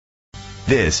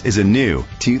This is a new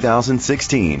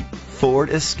 2016 Ford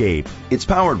Escape. It's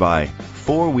powered by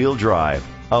four-wheel drive,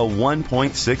 a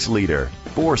 1.6-liter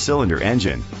four-cylinder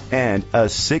engine, and a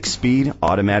 6-speed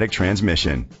automatic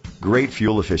transmission. Great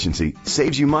fuel efficiency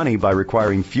saves you money by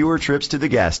requiring fewer trips to the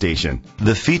gas station.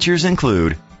 The features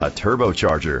include a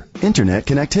turbocharger, internet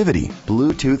connectivity,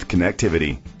 Bluetooth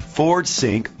connectivity, Ford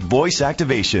Sync voice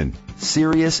activation,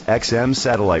 Sirius XM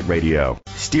satellite radio,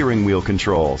 steering wheel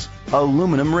controls,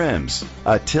 aluminum rims,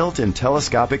 a tilt and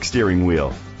telescopic steering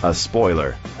wheel, a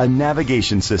spoiler, a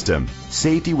navigation system.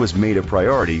 Safety was made a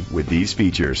priority with these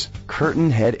features: curtain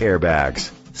head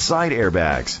airbags, side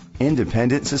airbags,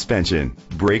 independent suspension,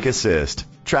 brake assist,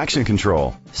 traction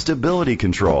control, stability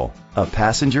control, a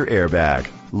passenger airbag,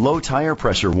 low tire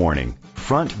pressure warning,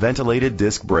 front ventilated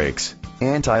disc brakes,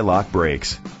 anti-lock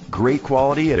brakes. Great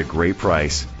quality at a great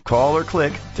price. Call or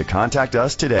click to contact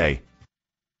us today.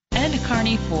 Ed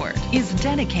Carney Ford is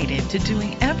dedicated to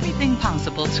doing everything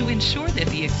possible to ensure that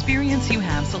the experience you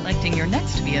have selecting your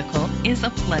next vehicle is a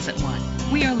pleasant one.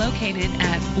 We are located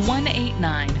at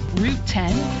 189 Route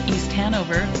 10, East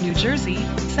Hanover, New Jersey,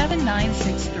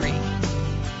 7963.